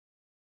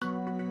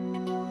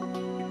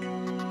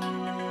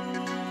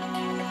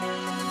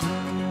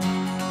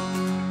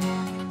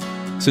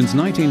Since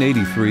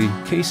 1983,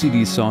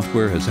 KCD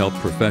Software has helped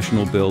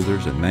professional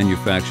builders and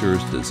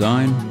manufacturers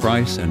design,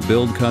 price, and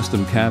build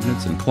custom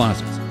cabinets and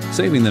closets,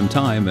 saving them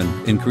time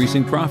and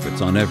increasing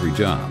profits on every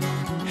job.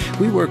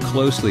 We work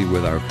closely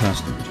with our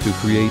customers to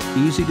create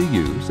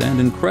easy-to-use and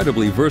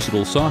incredibly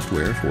versatile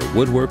software for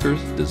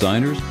woodworkers,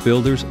 designers,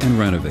 builders, and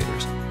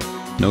renovators.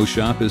 No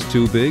shop is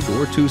too big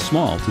or too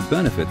small to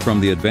benefit from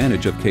the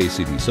advantage of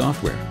KCD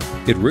Software.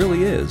 It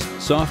really is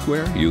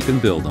software you can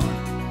build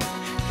on.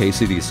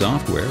 KCD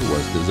Software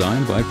was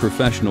designed by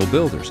professional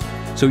builders,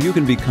 so you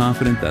can be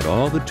confident that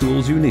all the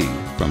tools you need,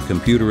 from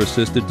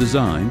computer-assisted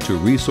design to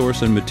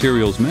resource and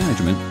materials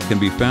management, can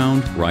be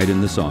found right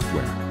in the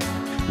software.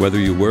 Whether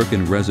you work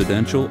in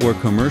residential or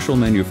commercial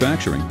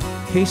manufacturing,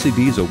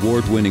 KCD's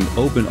award-winning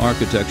open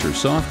architecture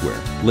software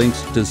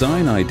links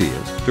design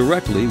ideas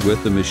directly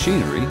with the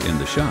machinery in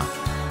the shop.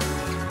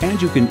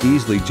 And you can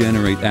easily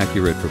generate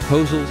accurate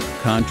proposals,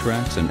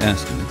 contracts, and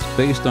estimates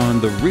based on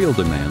the real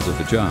demands of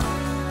the job.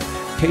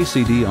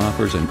 KCD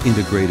offers an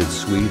integrated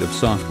suite of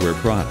software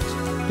products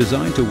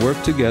designed to work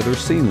together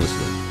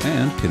seamlessly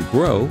and can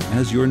grow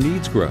as your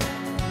needs grow.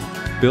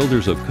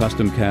 Builders of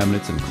custom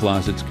cabinets and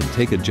closets can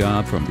take a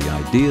job from the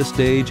idea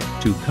stage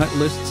to cut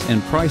lists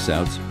and price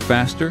outs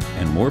faster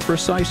and more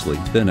precisely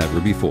than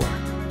ever before.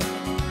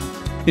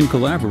 In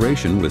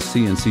collaboration with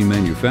CNC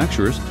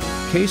manufacturers,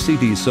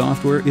 KCD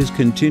Software is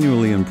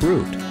continually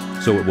improved,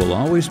 so it will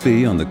always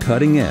be on the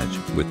cutting edge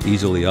with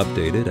easily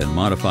updated and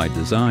modified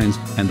designs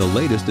and the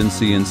latest in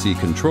CNC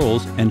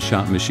controls and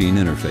shop machine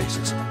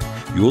interfaces.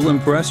 You'll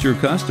impress your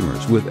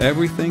customers with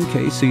everything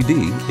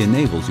KCD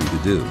enables you to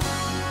do.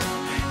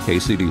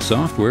 KCD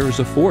Software is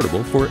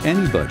affordable for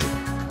any budget,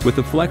 with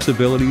the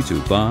flexibility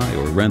to buy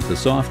or rent the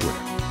software.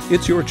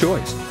 It's your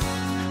choice.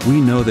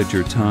 We know that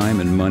your time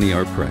and money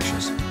are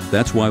precious.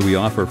 That's why we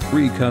offer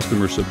free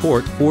customer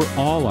support for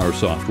all our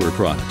software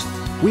products.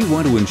 We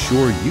want to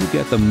ensure you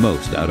get the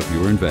most out of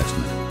your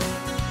investment.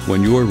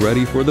 When you're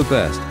ready for the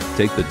best,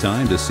 take the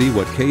time to see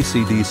what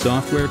KCD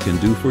Software can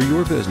do for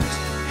your business.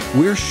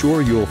 We're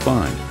sure you'll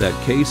find that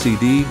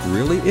KCD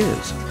really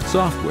is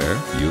software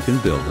you can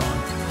build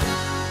on.